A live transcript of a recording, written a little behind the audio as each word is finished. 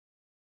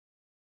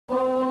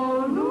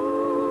Oh, Lulu,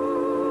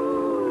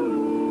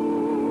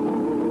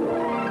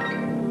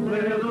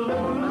 little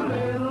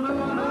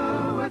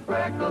Lulu, with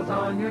freckles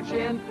on your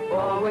chin,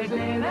 always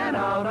in and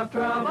out of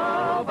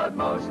trouble, but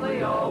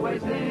mostly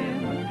always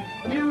in.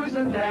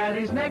 Using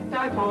Daddy's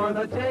necktie for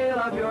the tail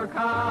of your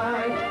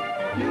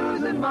kite,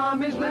 using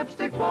Mommy's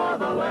lipstick for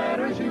the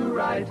letters you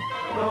write.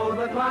 Though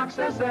the clock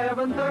says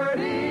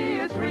 7:30,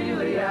 it's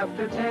really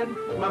after 10.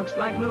 Looks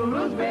like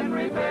Lulu's been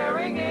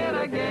repairing it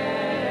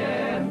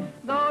again.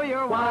 Though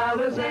you're wild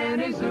as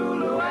any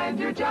Zulu and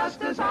you're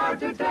just as hard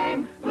to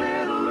tame,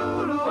 little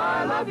Lulu,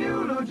 I love you,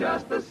 Lulu,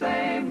 just the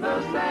same,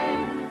 the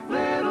same.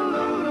 Little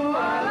Lulu,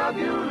 I love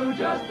you, Lulu,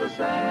 just the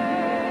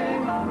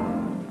same.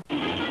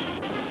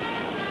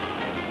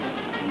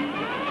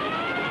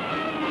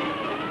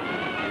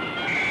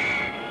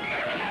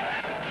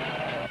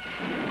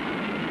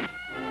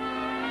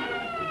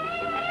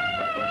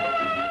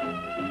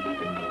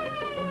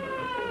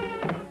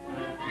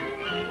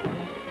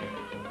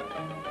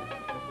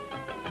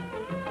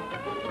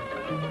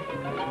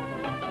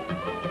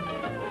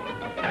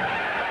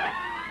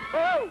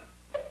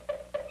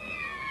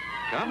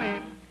 Come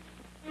in.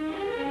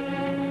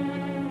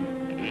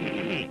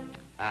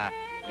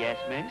 Yes,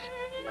 miss?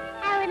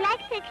 I would like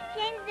to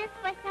exchange this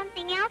for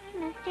something else,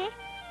 mister.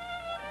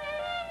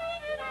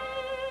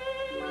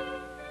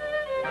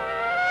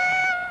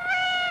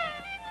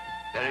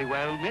 Very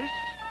well, miss.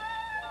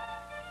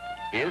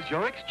 Here's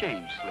your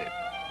exchange slip.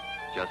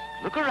 Just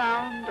look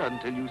around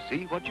until you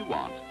see what you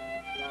want.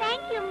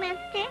 Thank you,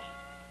 mister.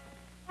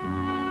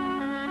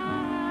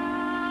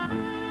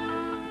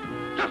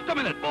 Just a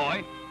minute,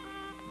 boy.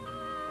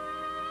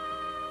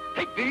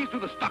 Take these to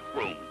the stock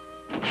room.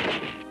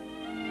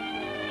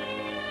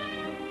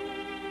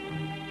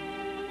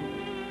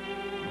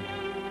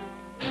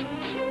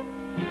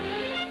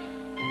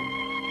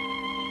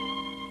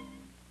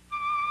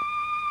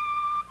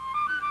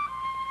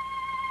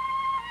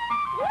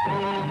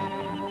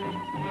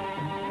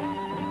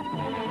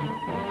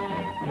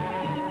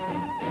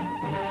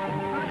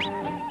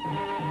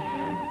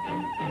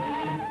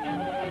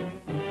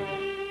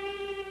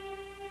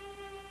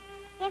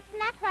 It's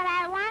not what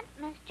I want,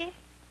 mister.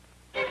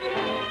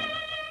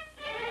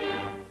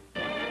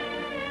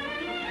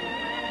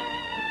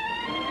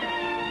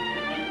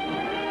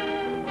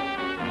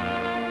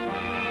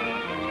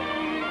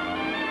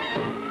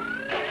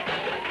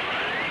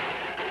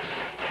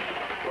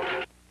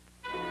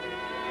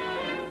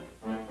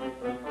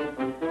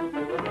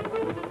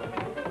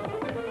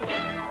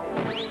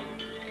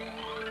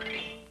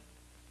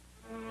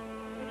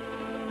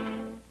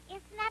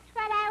 It's not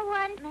what I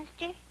want,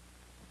 mister.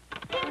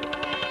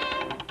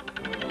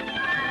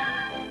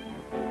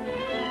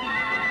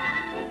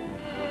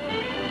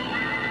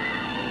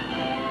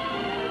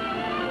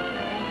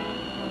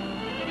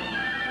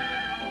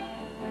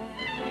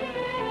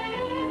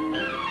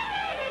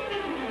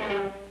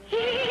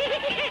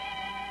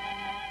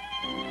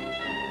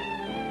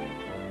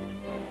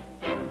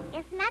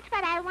 It's not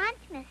what I want,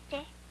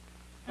 mister.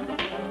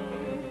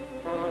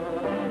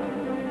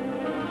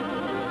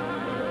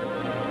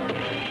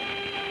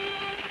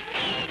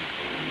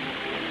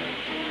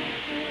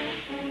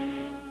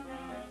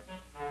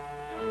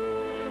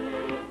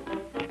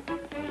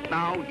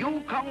 Now,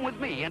 you come with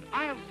me, and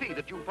I'll see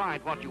that you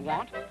find what you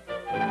want.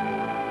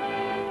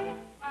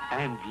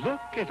 And look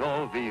at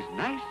all these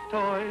nice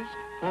toys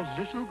for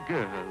little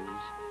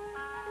girls.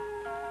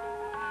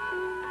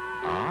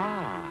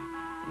 Ah,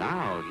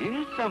 now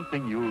here's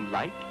something you'll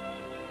like.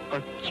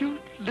 A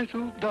cute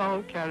little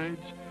doll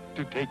carriage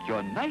to take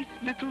your nice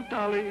little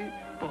dolly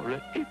for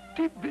a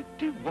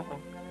itty-bitty walk.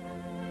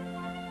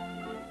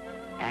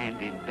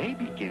 And in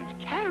Babykins'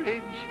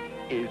 carriage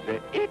is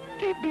a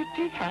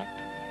itty-bitty hat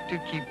to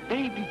keep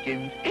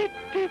Babykins'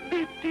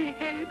 itty-bitty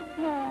head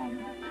warm.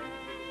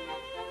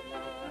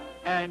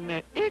 And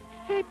a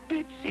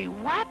itsy-bitsy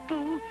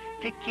waddle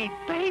to keep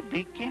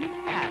Babykins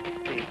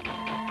happy.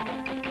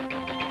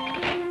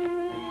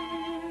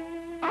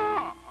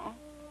 Oh,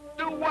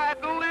 the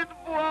waddle is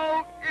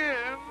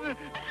broken.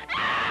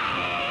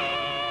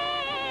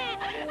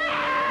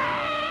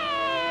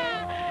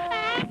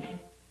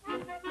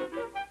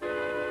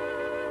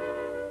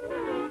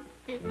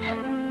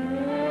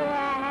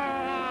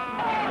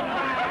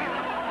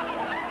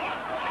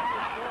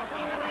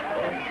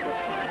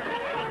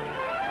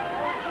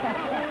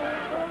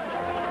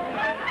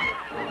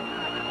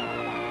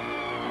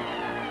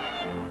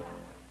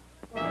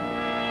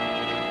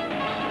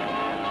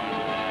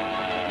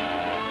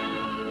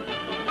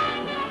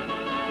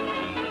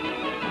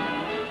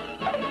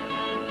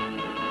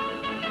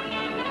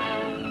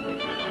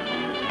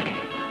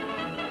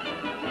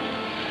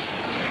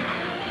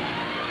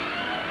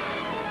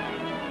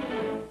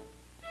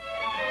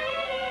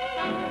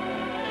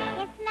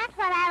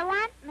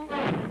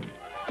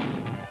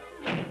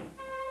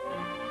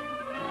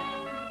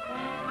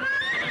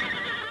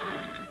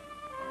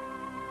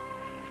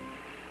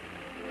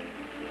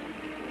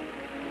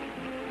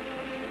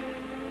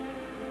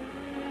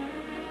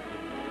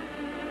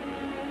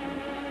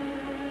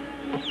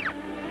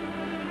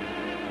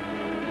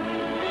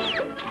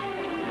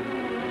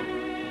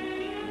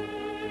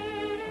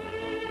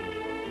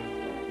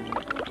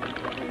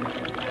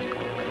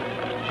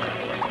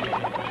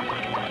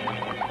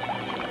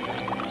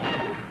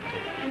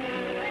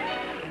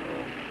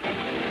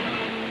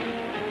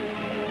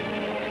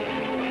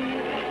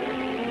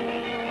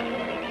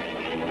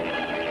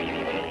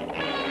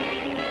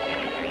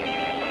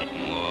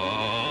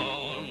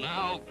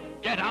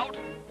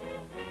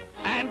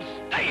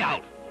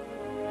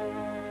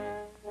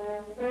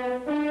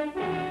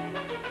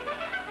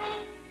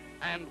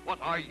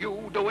 are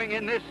you doing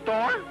in this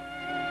store?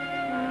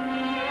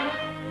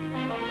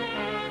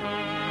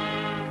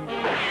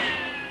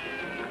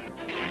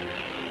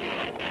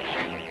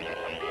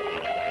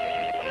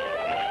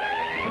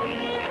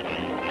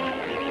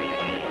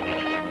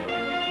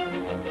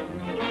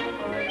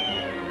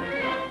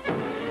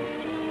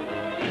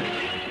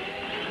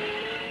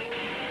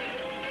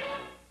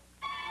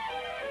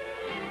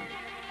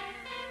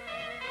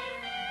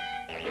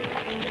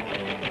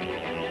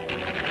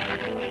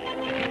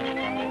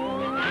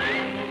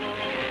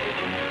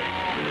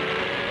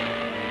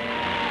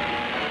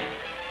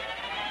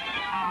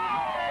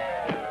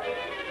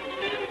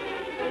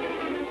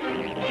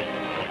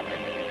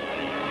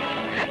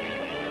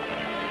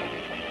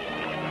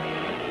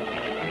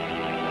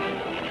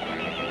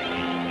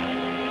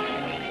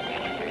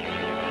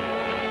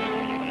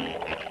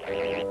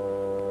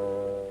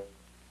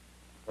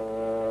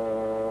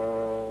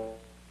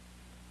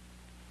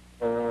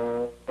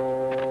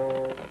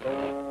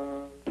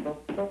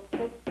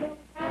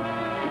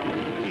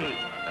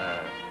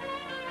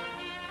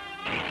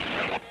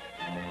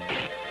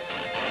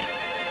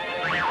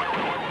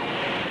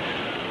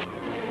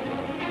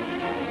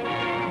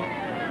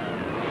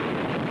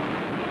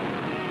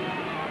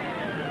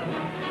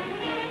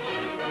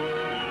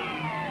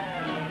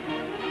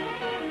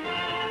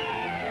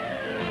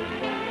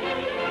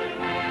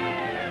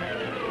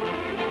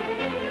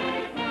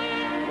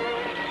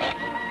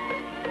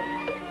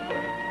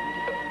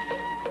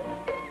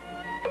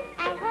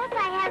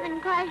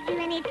 Caused you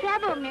any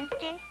trouble,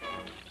 mister.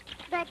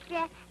 But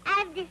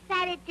I've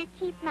decided to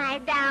keep my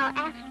doll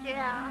after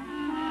all.